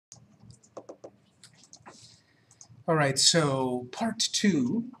Alright, so part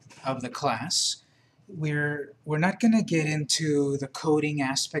 2 of the class, we're not going to get into the coding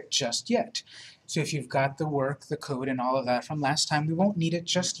aspect just yet. So if you've got the work, the code, and all of that from last time, we won't need it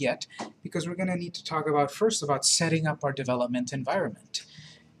just yet, because we're going to need to talk first about setting up our development environment.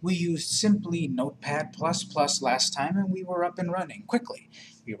 We used simply Notepad++ last time, and we were up and running quickly.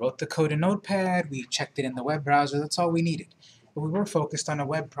 We wrote the code in Notepad, we checked it in the web browser, that's all we needed. But we were focused on a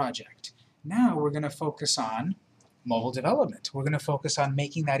web project. Now we're going to focus on mobile development. We're going to focus on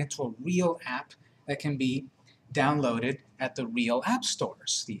making that into a real app that can be downloaded at the real app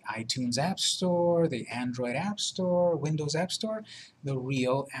stores. The iTunes App Store, the Android App Store, Windows App Store, the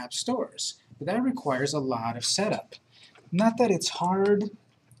real app stores. But that requires a lot of setup. Not that it's hard,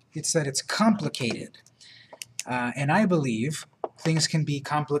 it's that it's complicated. And I believe things can be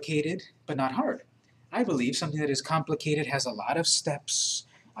complicated, but not hard. I believe something that is complicated has a lot of steps,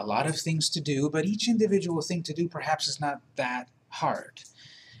 a lot of things to do, but each individual thing to do perhaps is not that hard.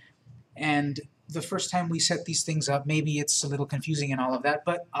 And the first time we set these things up, maybe it's a little confusing and all of that,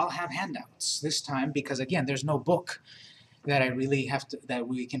 but I'll have handouts this time because, again, there's no book that that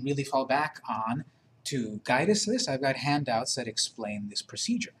we can really fall back on to guide us to this. I've got handouts that explain this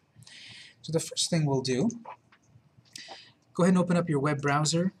procedure. So the first thing we'll do, go ahead and open up your web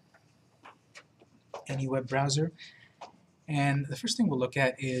browser, any web browser. And the first thing we'll look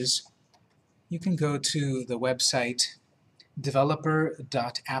at is you can go to the website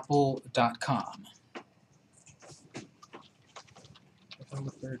developer.apple.com.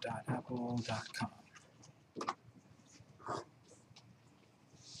 developer.apple.com.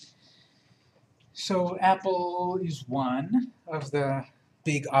 So Apple is one of the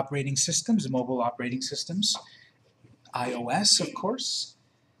big operating systems, mobile operating systems. iOS, of course.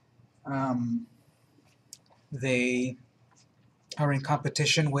 They are in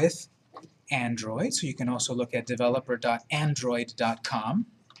competition with Android, so you can also look at developer.android.com.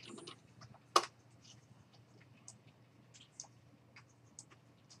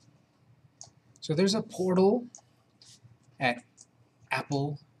 So there's a portal at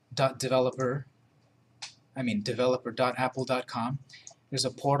developer.apple.com. There's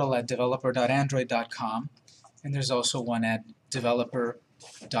a portal at developer.android.com, and there's also one at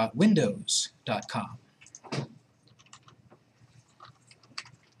developer.windows.com.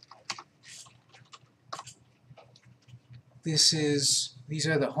 These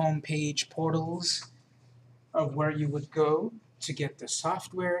are the home page portals of where you would go to get the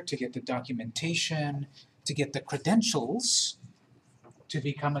software, to get the documentation, to get the credentials to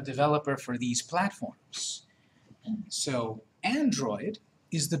become a developer for these platforms. So Android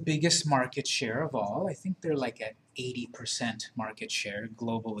is the biggest market share of all. I think they're like at 80% market share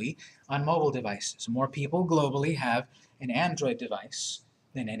globally on mobile devices. More people globally have an Android device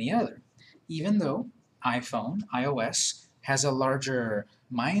than any other, even though iOS, has a larger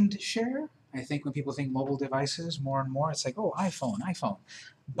mind share. I think when people think mobile devices more and more, it's like, oh, iPhone.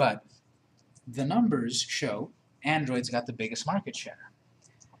 But the numbers show Android's got the biggest market share.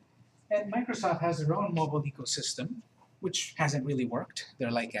 And Microsoft has their own mobile ecosystem, which hasn't really worked.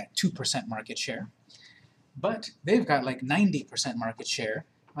 They're like at 2% market share. But they've got like 90% market share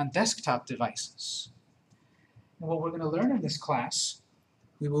on desktop devices. And what we're going to learn in this class,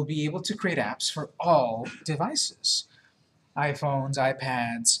 we will be able to create apps for all devices. iPhones,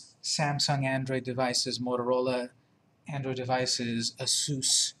 iPads, Samsung Android devices, Motorola Android devices,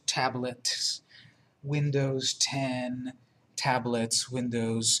 ASUS tablets, Windows 10 tablets,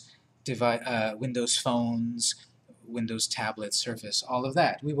 Windows phones, Windows tablets, Surface, all of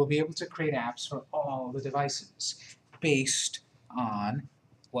that. We will be able to create apps for all the devices based on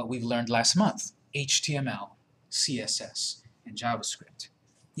what we've learned last month, HTML, CSS, and JavaScript.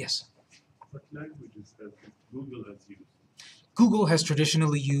 Yes? What languages has Google has used? Google has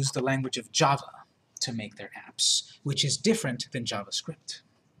traditionally used the language of Java to make their apps, which is different than JavaScript.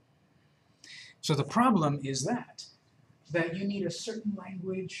 So the problem is that you need a certain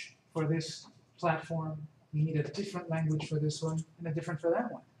language for this platform, you need a different language for this one, and a different for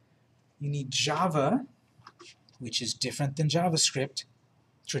that one. You need Java, which is different than JavaScript,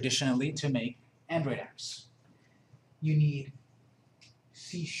 traditionally, to make Android apps. You need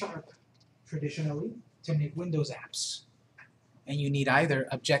C#, traditionally, to make Windows apps. And you need either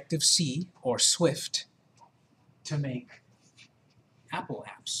Objective-C or Swift to make Apple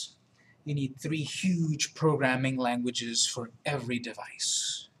apps. You need 3 huge programming languages for every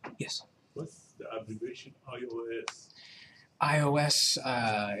device. Yes? What's the abbreviation iOS? iOS,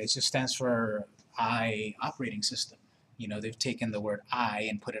 it just stands for I operating system. You know, they've taken the word I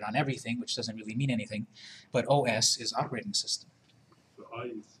and put it on everything, which doesn't really mean anything. But OS is operating system. So I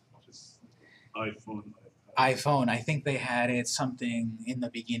is just iPhone, iPad. iPhone, I think they had it something in the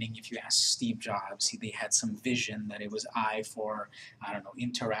beginning. If you ask Steve Jobs, they had some vision that it was I for, I don't know,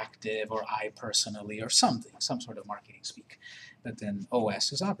 interactive or I personally or something, some sort of marketing speak. But then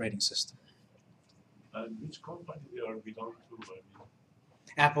OS is operating system. And which company they are belong to? I mean,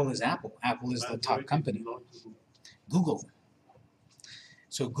 Apple is Apple. Apple is the top Android company. belong to who? Google.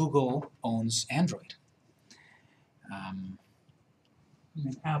 So Google owns Android. And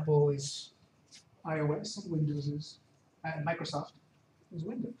Apple is iOS and Windows is, Microsoft is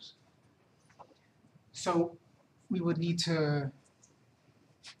Windows. So we would need to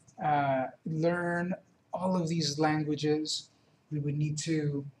learn all of these languages. We would need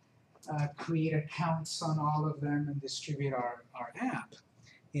to create accounts on all of them and distribute our app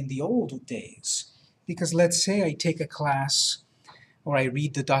in the old days. Because let's say I take a class or I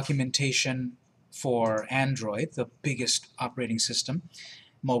read the documentation for Android, the biggest operating system,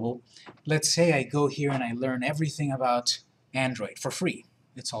 mobile. Let's say I go here and I learn everything about Android for free.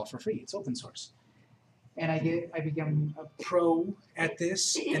 It's all for free. It's open source. And I become a pro at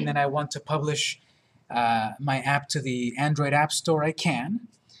this, and then I want to publish my app to the Android App Store, I can.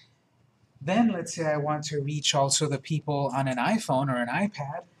 Then let's say I want to reach also the people on an iPhone or an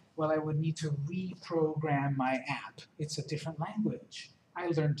iPad. Well, I would need to reprogram my app. It's a different language. I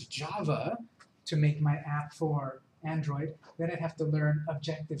learned Java to make my app for Android. Then I'd have to learn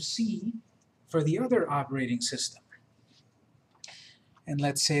Objective-C for the other operating system. And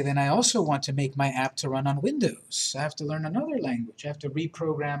let's say then I also want to make my app to run on Windows. I have to learn another language. I have to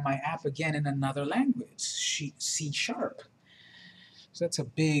reprogram my app again in another language, C#. So that's a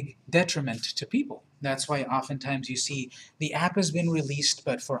big detriment to people. That's why oftentimes you see the app has been released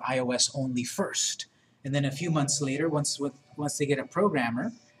but for iOS only first. And then a few months later, once they get a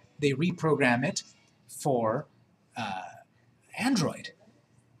programmer, they reprogram it for Android.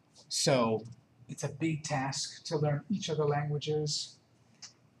 So it's a big task to learn each of the languages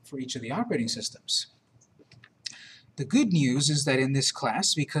for each of the operating systems. The good news is that in this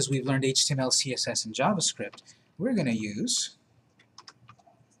class, because we've learned HTML, CSS, and JavaScript, we're going to use,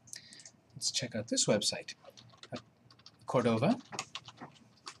 let's check out this website,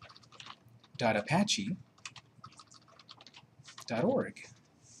 Cordova.apache.org.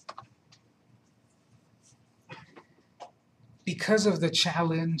 Because of the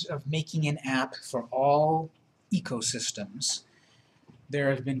challenge of making an app for all ecosystems, there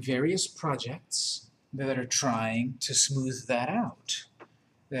have been various projects that are trying to smooth that out,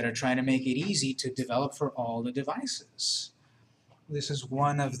 that are trying to make it easy to develop for all the devices. This is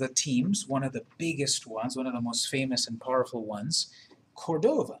one of the teams, one of the biggest ones, one of the most famous and powerful ones,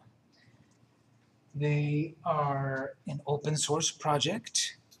 Cordova. They are an open source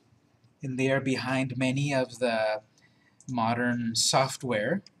project, and they are behind many of the modern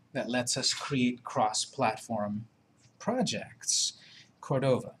software that lets us create cross-platform projects.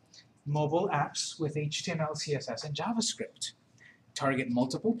 Cordova. Mobile apps with HTML, CSS, and JavaScript. Target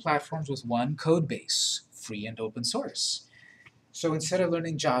multiple platforms with one code base, free and open source. So instead of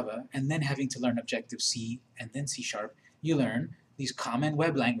learning Java and then having to learn Objective-C and then C#, you learn these common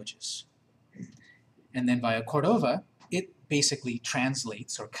web languages. And then via Cordova, it basically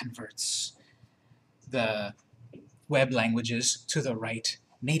translates or converts the web languages to the right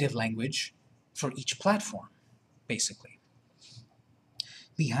native language for each platform, basically.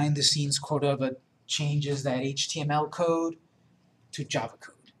 Behind the scenes, Cordova changes that HTML code to Java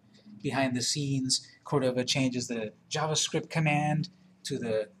code. Behind the scenes, Cordova changes the JavaScript command to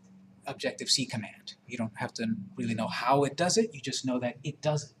the Objective-C command. You don't have to really know how it does it, you just know that it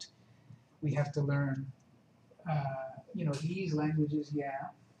does it. We have to learn, these languages, yeah,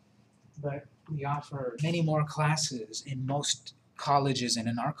 but we offer many more classes in most colleges and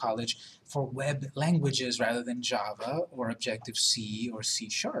in our college for web languages rather than Java or Objective-C or C#.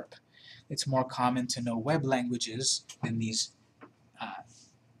 It's more common to know web languages than these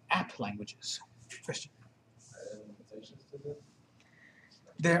app languages. Question?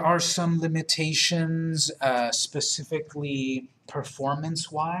 There are some limitations, specifically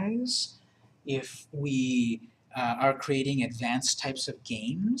performance-wise. If we are creating advanced types of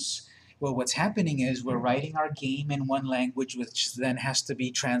games, well, what's happening is we're writing our game in one language, which then has to be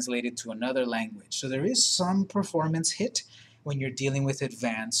translated to another language. So there is some performance hit when you're dealing with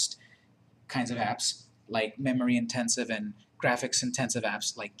advanced kinds of apps, like memory-intensive and graphics-intensive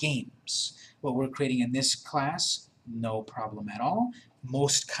apps like games. What we're creating in this class, no problem at all.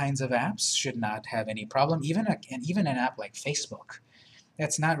 Most kinds of apps should not have any problem. Even an app like Facebook,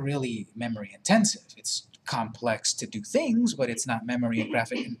 that's not really memory-intensive. It's complex to do things, but it's not memory and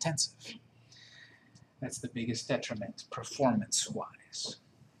graphic intensive. That's the biggest detriment, performance-wise.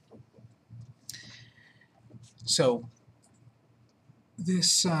 So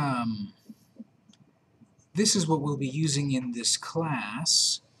this this is what we'll be using in this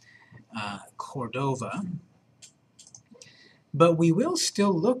class, Cordova. But we will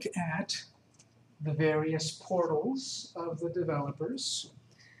still look at the various portals of the developers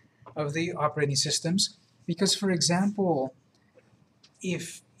of the operating systems, because, for example,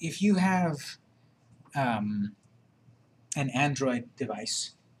 if you have an Android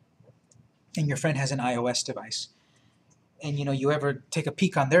device and your friend has an iOS device, and you ever take a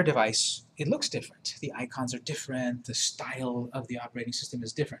peek on their device, it looks different. The icons are different, the style of the operating system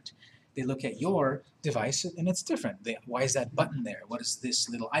is different. They look at your device and it's different. Why is that button there? What does this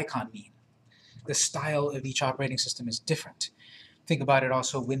little icon mean? The style of each operating system is different. Think about it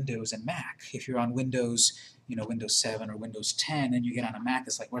also Windows and Mac. If you're on Windows, Windows 7 or Windows 10, and you get on a Mac,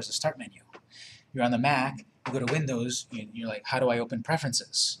 it's like, where's the start menu? You're on the Mac, you go to Windows, you're like, how do I open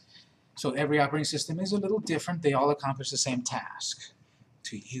preferences? So every operating system is a little different. They all accomplish the same task,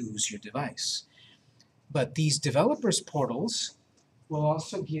 to use your device. But these developers portals will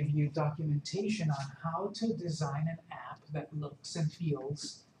also give you documentation on how to design an app that looks and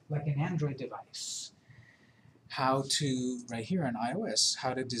feels like an Android device. How to, right here on iOS,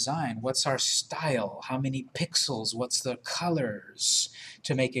 how to design, what's our style, how many pixels, what's the colors,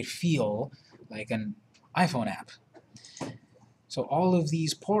 to make it feel like an iPhone app. So all of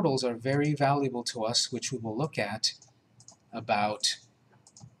these portals are very valuable to us, which we will look at about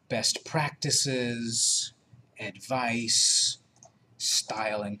best practices, advice,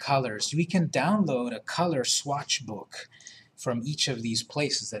 style, and colors. We can download a color swatch book from each of these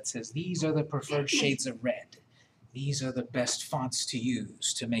places that says these are the preferred shades of red. These are the best fonts to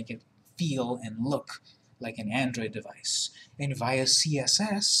use to make it feel and look like an Android device. And via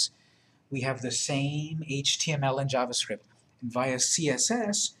CSS, we have the same HTML and JavaScript. And via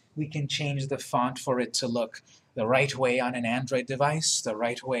CSS, we can change the font for it to look the right way on an Android device, the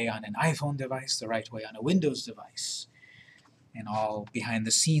right way on an iPhone device, the right way on a Windows device. And all behind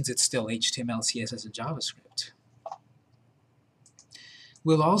the scenes, it's still HTML, CSS, and JavaScript.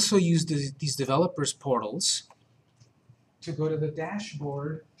 We'll also use these developers portals to go to the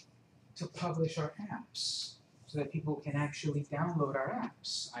dashboard to publish our apps, so that people can actually download our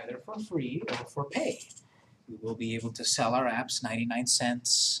apps, either for free or for pay. We will be able to sell our apps 99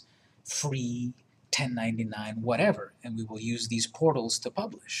 cents, free, $10.99, whatever, and we will use these portals to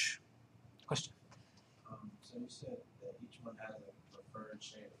publish. Question? So you said that each one has a preferred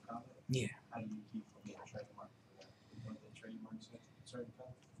shade of color? Yeah. How do you keep from getting trademark for that? What the trademarks a certain color?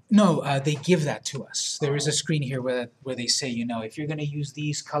 No, they give that to us. There is a screen here where they say, if you're going to use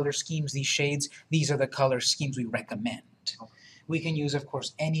these color schemes, these shades, these are the color schemes we recommend. Okay. We can use, of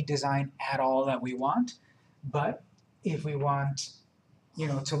course, any design at all that we want, but if we want,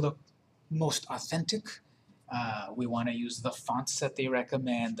 to look most authentic, we want to use the fonts that they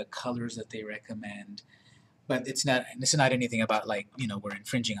recommend, the colors that they recommend, but it's not anything about we're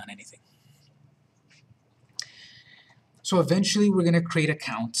infringing on anything. So eventually we're going to create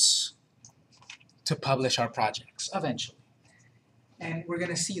accounts to publish our projects, eventually. And we're going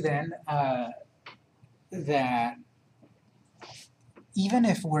to see then that even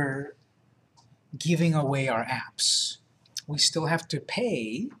if we're giving away our apps, we still have to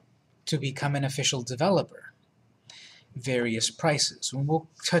pay to become an official developer. Various prices. And we'll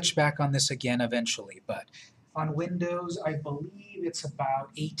touch back on this again eventually, but on Windows, I believe it's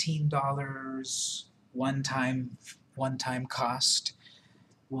about $18 one-time cost.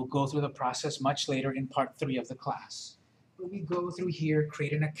 We'll go through the process much later in part 3 of the class. But we go through here,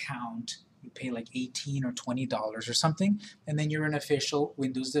 create an account, you pay like $18 or $20 or something, and then you're an official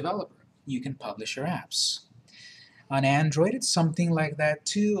Windows developer. You can publish your apps. On Android, it's something like that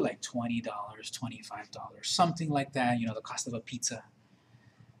too, like $20, $25, something like that, the cost of a pizza.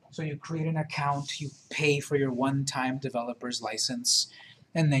 So you create an account, you pay for your one-time developer's license,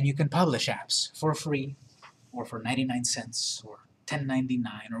 and then you can publish apps for free, or for 99 cents, or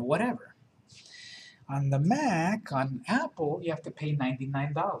 $10.99, or whatever. On the Mac, on Apple, you have to pay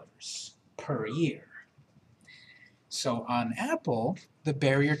 $99 per year. So on Apple, the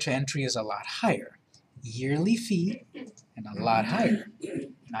barrier to entry is a lot higher. Yearly fee, and a lot higher,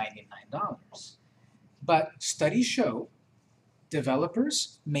 $99. But studies show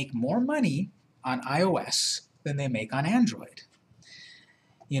developers make more money on iOS than they make on Android.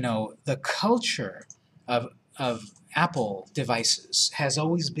 The culture of Apple devices has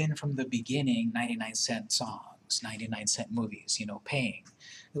always been from the beginning 99-cent songs, 99-cent movies, paying.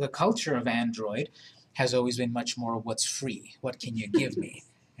 The culture of Android has always been much more what's free, what can you give me?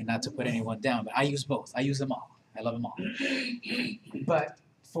 And not to put anyone down, but I use both. I use them all. I love them all. But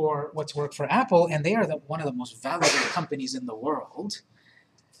for what's worked for Apple, and they are one of the most valuable companies in the world.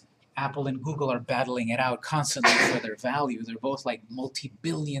 Apple and Google are battling it out constantly for their value. They're both like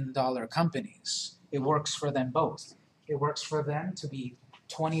multi-billion-dollar companies. It works for them both. It works for them to be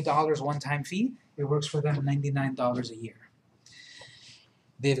 $20 one-time fee. It works for them $99 a year.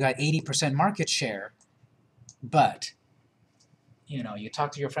 They've got 80% market share, but you know, you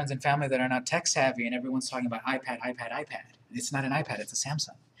talk to your friends and family that are not tech savvy, and everyone's talking about iPad. It's not an iPad, it's a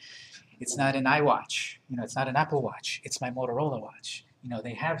Samsung. It's not an iWatch. You know, it's not an Apple Watch. It's my Motorola watch. You know,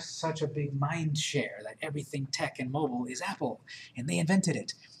 they have such a big mind share that everything tech and mobile is Apple, and they invented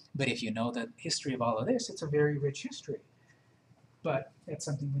it. But if you know the history of all of this, it's a very rich history. But that's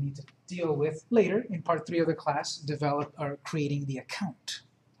something we need to deal with later in part 3 of the class, develop or creating the account.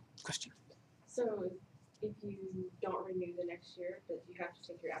 Question? So if you don't renew the next year, does you have to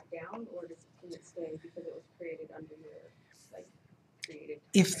take your app down, or can it stay because it was created under your created?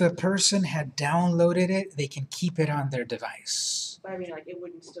 If the person had downloaded it, they can keep it on their device. But I mean, like, it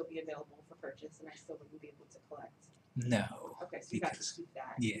wouldn't still be available for purchase, and I still wouldn't be able to collect. No. Okay, so you have to Because- keep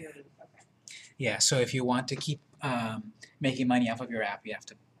that. yeah. You know, okay. Yeah, so if you want to keep making money off of your app, you have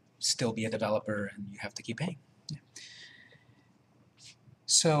to still be a developer and you have to keep paying. Yeah.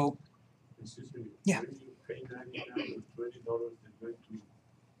 So, Excuse me. Yeah. When you pay $99 or $20, they're going to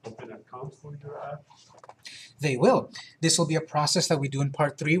open account for your app? they will. This will be a process that we do in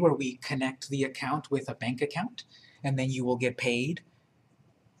part 3 where we connect the account with a bank account, and then you will get paid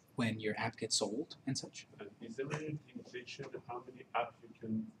when your app gets sold and such. And is there any limitation of how many apps you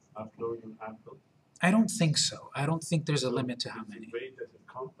can upload on Apple? I don't think so. I don't think there's a So limit to how it's many. a way that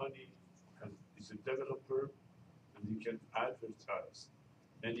a company is a developer and you can advertise.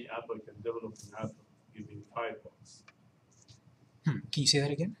 Any app I can develop an app giving $5. Can you say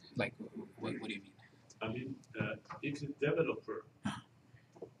that again? Like, what do you mean? I mean, if a developer,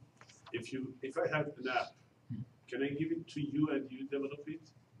 if I have an app, can I give it to you and you develop it?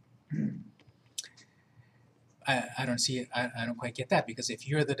 I don't see it. I don't quite get that, because if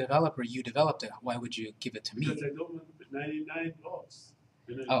you're the developer, you developed it, why would you give it to me? Because I don't want $99.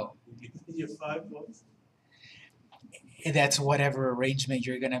 Oh. Give me $5. That's whatever arrangement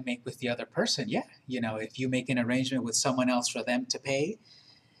you're going to make with the other person. Yeah, you know, if you make an arrangement with someone else for them to pay,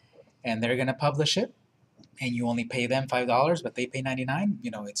 and they're going to publish it, and you only pay them $5, but they pay $99,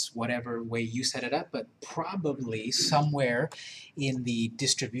 you know, it's whatever way you set it up. But probably somewhere in the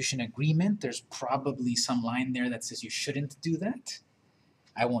distribution agreement, there's probably some line there that says you shouldn't do that.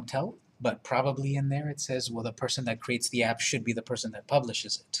 I won't tell, but probably in there it says, well, the person that creates the app should be the person that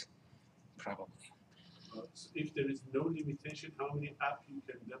publishes it. Probably. So if there is no limitation how many apps you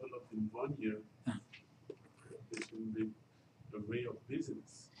can develop in 1 year, this will be a way of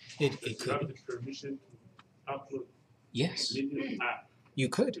business. It If you could. have the permission to upload Yes, million apps you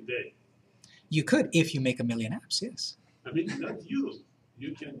could. today. You could if you make a million apps, yes. I mean, not you.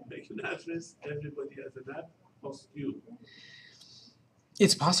 You can make an address, everybody has an app, plus you.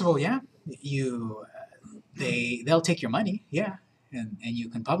 It's possible, yeah. They'll take your money, yeah, and you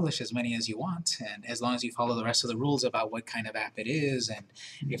can publish as many as you want, and as long as you follow the rest of the rules about what kind of app it is, and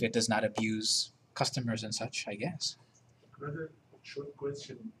if it does not abuse customers and such, I guess. Another short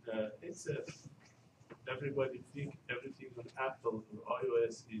question. Everybody think everything on Apple or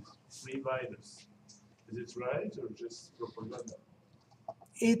iOS is free virus. Is it right or just propaganda?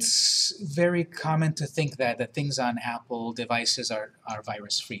 It's very common to think that things on Apple devices are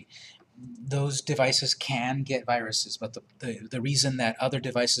virus-free. Those devices can get viruses, but the reason that other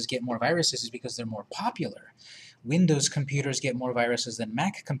devices get more viruses is because they're more popular. Windows computers get more viruses than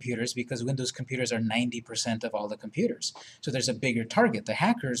Mac computers because Windows computers are 90% of all the computers. So there's a bigger target. The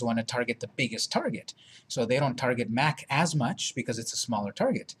hackers want to target the biggest target. So they don't target Mac as much because it's a smaller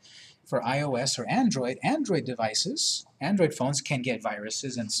target. For iOS or Android devices, Android phones can get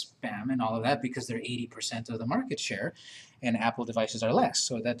viruses and spam and all of that because they're 80% of the market share, and Apple devices are less.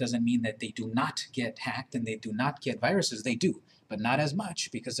 So that doesn't mean that they do not get hacked and they do not get viruses. They do, but not as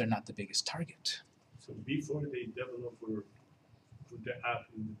much because they're not the biggest target. So before they develop or put the app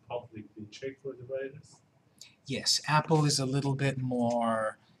in the public, they check for the virus? Yes, Apple is a little bit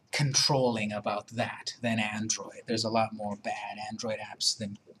more controlling about that than Android. There's a lot more bad Android apps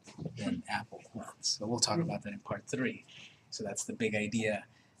than Apple ones. So we'll talk about that in part 3. So that's the big idea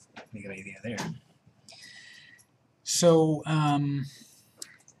there. So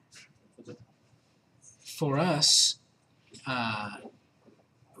for us,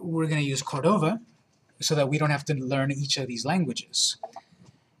 we're going to use Cordova so that we don't have to learn each of these languages.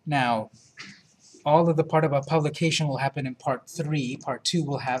 Now, all of the part about publication will happen in part 3. Part 2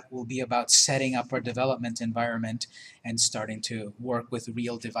 will be about setting up our development environment and starting to work with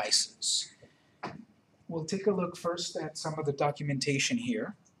real devices. We'll take a look first at some of the documentation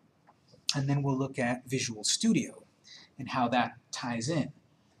here, and then we'll look at Visual Studio and how that ties in.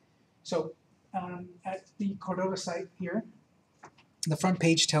 So at the Cordova site here, the front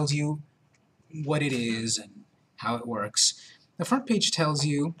page tells you what it is and how it works. The front page tells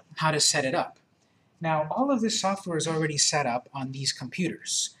you how to set it up. Now, all of this software is already set up on these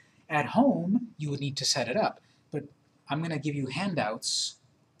computers. At home, you would need to set it up, but I'm going to give you handouts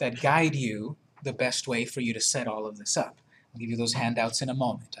that guide you the best way for you to set all of this up. I'll give you those handouts in a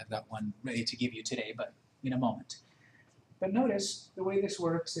moment. I've got one ready to give you today, but in a moment. But notice the way this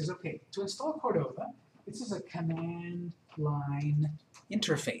works is, okay, to install Cordova, this is a command line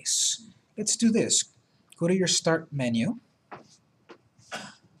interface. Let's do this. Go to your Start menu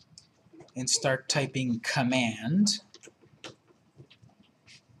and start typing command.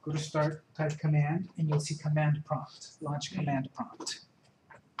 Go to Start, type command, and you'll see command prompt. Launch command prompt.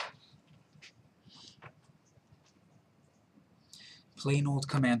 Plain old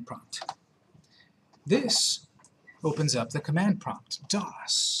command prompt. This opens up the command prompt,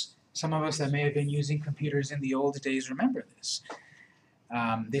 DOS. Some of us that may have been using computers in the old days remember this.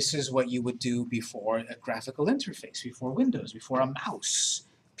 This is what you would do before a graphical interface, before Windows, before a mouse.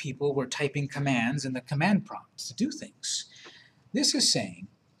 People were typing commands in the command prompt to do things. This is saying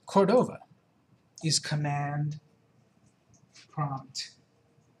Cordova is command prompt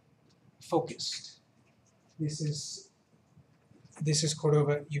focused. This is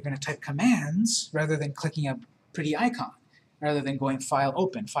Cordova. You're going to type commands rather than clicking a pretty icon. Rather than going File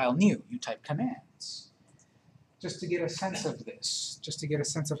Open, File New, you type commands. Just to get a sense of this, just to get a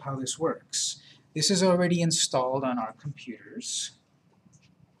sense of how this works. This is already installed on our computers.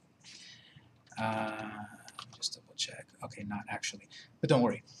 Just double check. Okay, not actually, but don't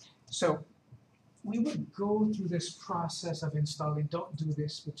worry. So we would go through this process of installing. Don't do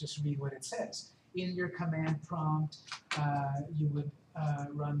this, but just read what it says. In your command prompt, you would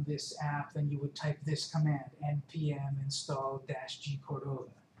run this app, then you would type this command, npm install -g Cordova.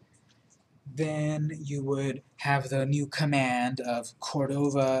 Then you would have the new command of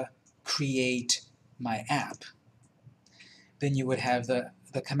Cordova create my app. Then you would have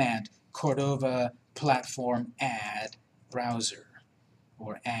the command Cordova platform add browser,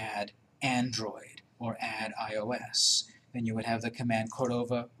 or add Android, or add iOS. Then you would have the command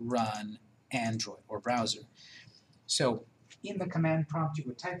Cordova run Android or browser. So in the command prompt you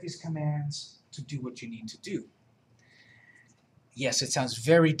would type these commands to do what you need to do. Yes, it sounds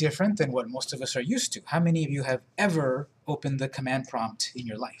very different than what most of us are used to. How many of you have ever opened the command prompt in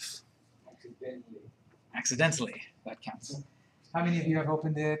your life? Accidentally, that counts. How many of you have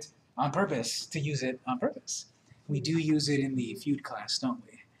opened it on purpose, to use it on purpose? We do use it in the FEUD class, don't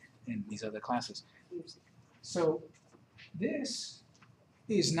we? In these other classes. So this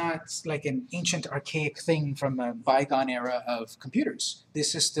is not like an ancient archaic thing from a bygone era of computers.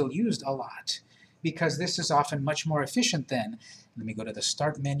 This is still used a lot because this is often much more efficient than, let me go to the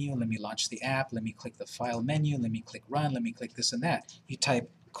Start menu, let me launch the app, let me click the File menu, let me click Run, let me click this and that. You type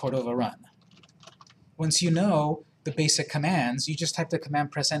Cordova Run. Once you know the basic commands, you just type the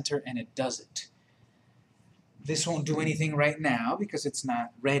command, press Enter, and it does it. This won't do anything right now because it's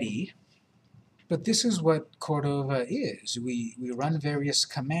not ready. But this is what Cordova is. We run various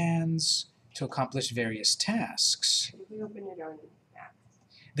commands to accomplish various tasks. If we open it on Mac.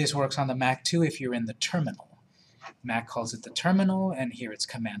 This works on the Mac too if you're in the terminal. Mac calls it the terminal, and here it's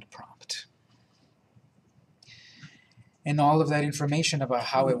command prompt. And all of that information about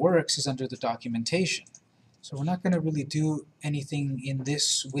how it works is under the documentation. So we're not going to really do anything in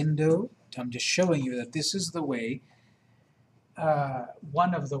this window. I'm just showing you that this is the way,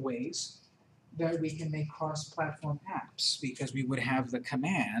 one of the ways that we can make cross-platform apps, because we would have the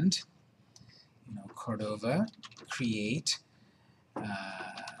command, Cordova create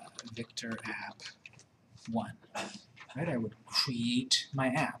Victor app 1. Right? I would create my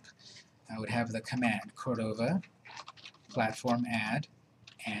app. I would have the command Cordova platform add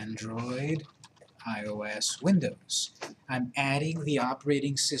Android, iOS, Windows. I'm adding the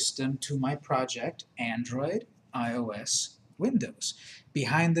operating system to my project, Android, iOS, Windows.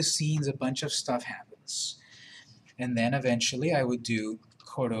 Behind the scenes, a bunch of stuff happens. And then eventually I would do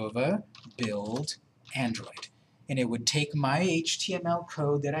Cordova build Android. And it would take my HTML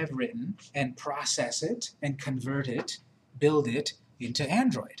code that I've written and process it and convert it, build it into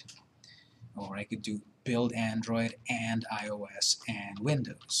Android. Or I could do build Android and iOS and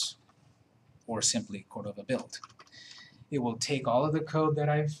Windows. Or simply Cordova build. It will take all of the code that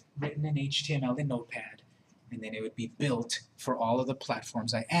I've written in HTML in Notepad, and then it would be built for all of the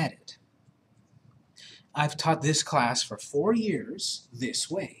platforms I added. I've taught this class for 4 years this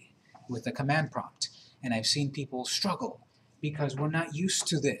way, with the command prompt, and I've seen people struggle because we're not used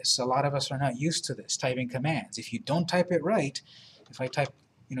to this. A lot of us are not used to this, typing commands. If you don't type it right, if I type,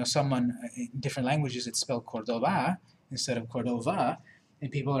 someone in different languages, it's spelled Cordova instead of Cordova,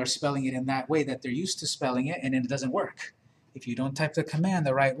 and people are spelling it in that way that they're used to spelling it, and it doesn't work. If you don't type the command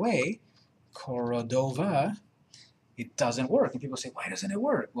the right way, Cordova, it doesn't work. And people say, why doesn't it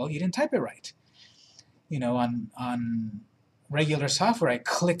work? Well, you didn't type it right. On regular software, I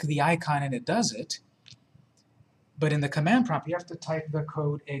click the icon and it does it. But in the command prompt, you have to type the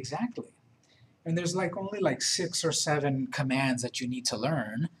code exactly. And there's only 6 or 7 commands that you need to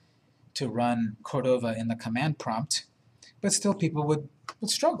learn to run Cordova in the command prompt. But still, people would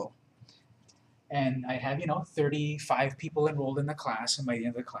struggle. And I have, 35 people enrolled in the class, and by the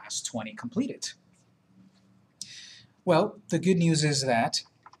end of the class, 20 completed. Well, the good news is that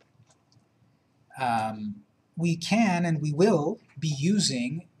we can and we will be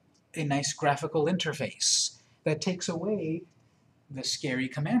using a nice graphical interface that takes away the scary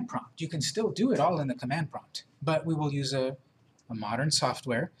command prompt. You can still do it all in the command prompt, but we will use a modern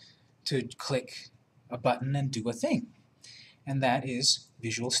software to click a button and do a thing, and that is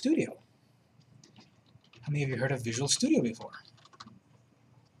Visual Studio. How many of you heard of Visual Studio before?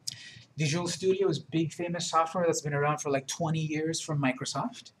 Visual Studio is big famous software that's been around for 20 years from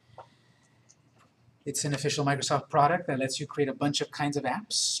Microsoft. It's an official Microsoft product that lets you create a bunch of kinds of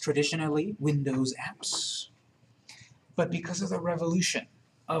apps, traditionally Windows apps. But because of the revolution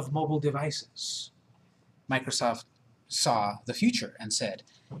of mobile devices, Microsoft saw the future and said,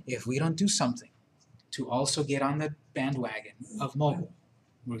 if we don't do something to also get on the bandwagon of mobile,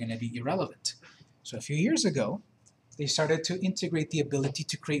 we're going to be irrelevant. So a few years ago, they started to integrate the ability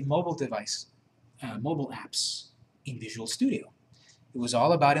to create mobile apps in Visual Studio. It was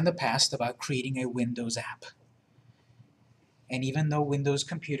all about, in the past, about creating a Windows app. And even though Windows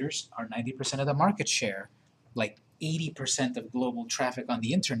computers are 90% of the market share, 80% of global traffic on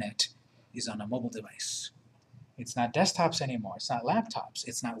the internet is on a mobile device. It's not desktops anymore, it's not laptops,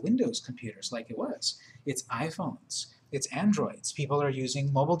 it's not Windows computers like it was. It's iPhones, it's Androids. People are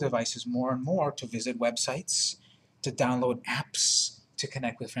using mobile devices more and more to visit websites, to download apps, to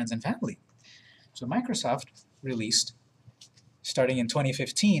connect with friends and family. So Microsoft released, starting in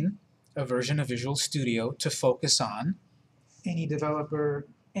 2015, a version of Visual Studio to focus on any developer,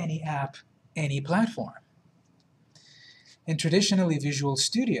 any app, any platform. And traditionally, Visual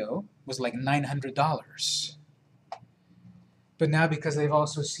Studio was $900. But now, because they've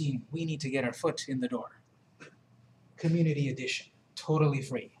also seen we need to get our foot in the door, Community Edition, totally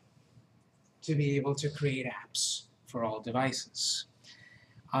free, to be able to create apps for all devices.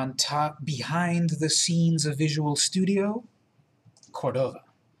 On top, behind the scenes of Visual Studio, Cordova.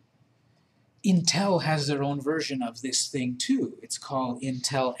 Intel has their own version of this thing too. It's called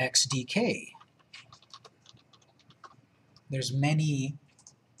Intel XDK. There's many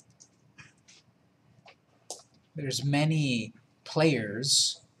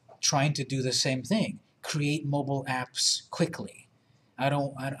players trying to do the same thing, create mobile apps quickly. I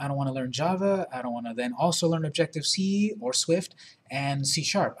don't want to learn Java. I don't want to then also learn Objective-C or Swift and C#.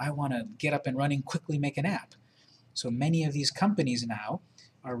 I want to get up and running quickly, make an app. So many of these companies now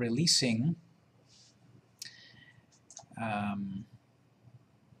are releasing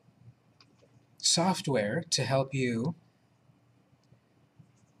software to help you.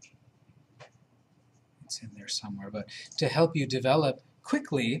 It's in there somewhere, but to help you develop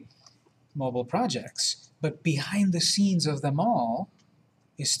quickly mobile projects. But behind the scenes of them all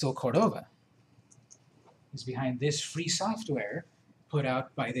is still Cordova. It's behind this free software put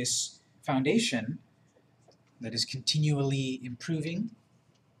out by this foundation that is continually improving,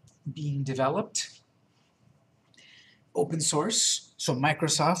 being developed. Open source, so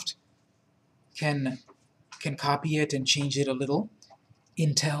Microsoft can copy it and change it a little.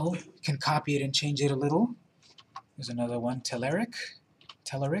 Intel can copy it and change it a little. There's another one, Telerik,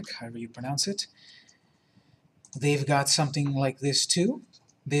 however you pronounce it. They've got something like this too.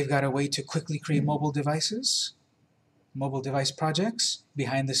 They've got a way to quickly create mobile devices, mobile device projects,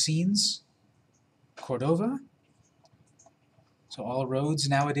 behind the scenes, Cordova. So all roads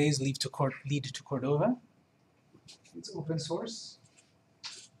nowadays lead to Cordova. It's open source,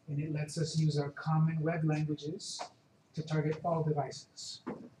 and it lets us use our common web languages to target all devices.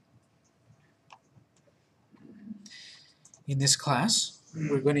 In this class,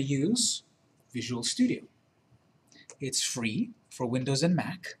 we're going to use Visual Studio. It's free for Windows and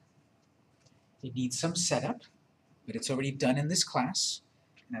Mac. It needs some setup. but it's already done in this class,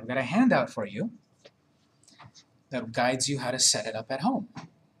 and I've got a handout for you that guides you how to set it up at home.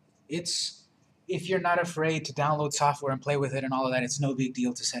 It's, if you're not afraid to download software and play with it and all of that, it's no big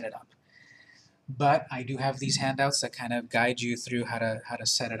deal to set it up. But I do have these handouts that kind of guide you through how to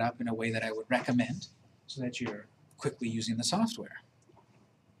set it up in a way that I would recommend so that you're quickly using the software.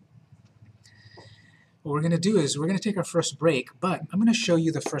 What we're going to do is we're going to take our first break, but I'm going to show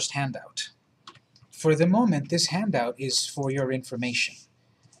you the first handout. For the moment, this handout is for your information.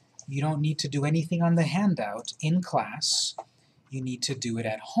 You don't need to do anything on the handout in class. You need to do it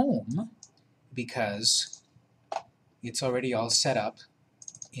at home because it's already all set up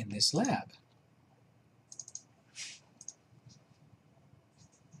in this lab.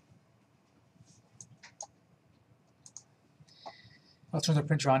 I'll turn the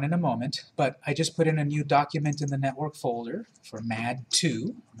printer on in a moment, but I just put in a new document in the network folder for MAD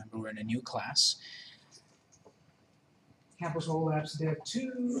 2. Remember, we're in a new class. Campus Whole Labs Dev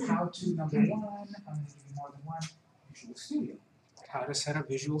 2, How-To number 1, I'm going to give you more than one, Visual Studio. How to set up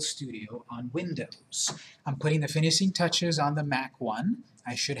Visual Studio on Windows. I'm putting the finishing touches on the Mac one.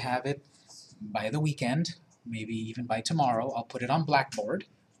 I should have it by the weekend, maybe even by tomorrow. I'll put it on Blackboard.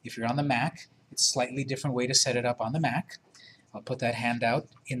 If you're on the Mac, it's a slightly different way to set it up on the Mac. I'll put that handout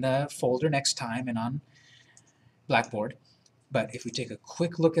in the folder next time and on Blackboard. But if we take a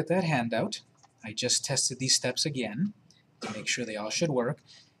quick look at that handout, I just tested these steps again to make sure they all should work.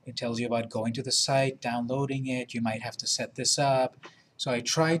 It tells you about going to the site, downloading it, you might have to set this up. So I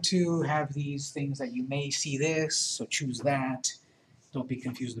try to have these things that you may see this, so choose that. Don't be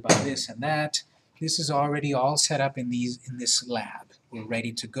confused about this and that. This is already all set up in this lab. We're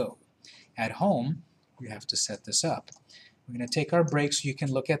ready to go. At home, you have to set this up. We're going to take our break so you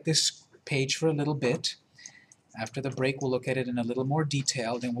can look at this page for a little bit. After the break, we'll look at it in a little more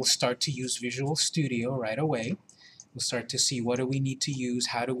detail. Then we'll start to use Visual Studio right away. We'll start to see what do we need to use,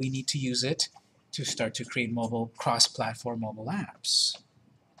 how do we need to use it to start to create mobile, cross-platform mobile apps.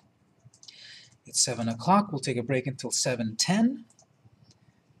 It's 7 o'clock. We'll take a break until 7:10,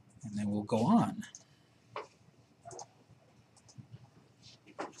 and then we'll go on.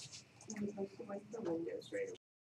 Like the Windows right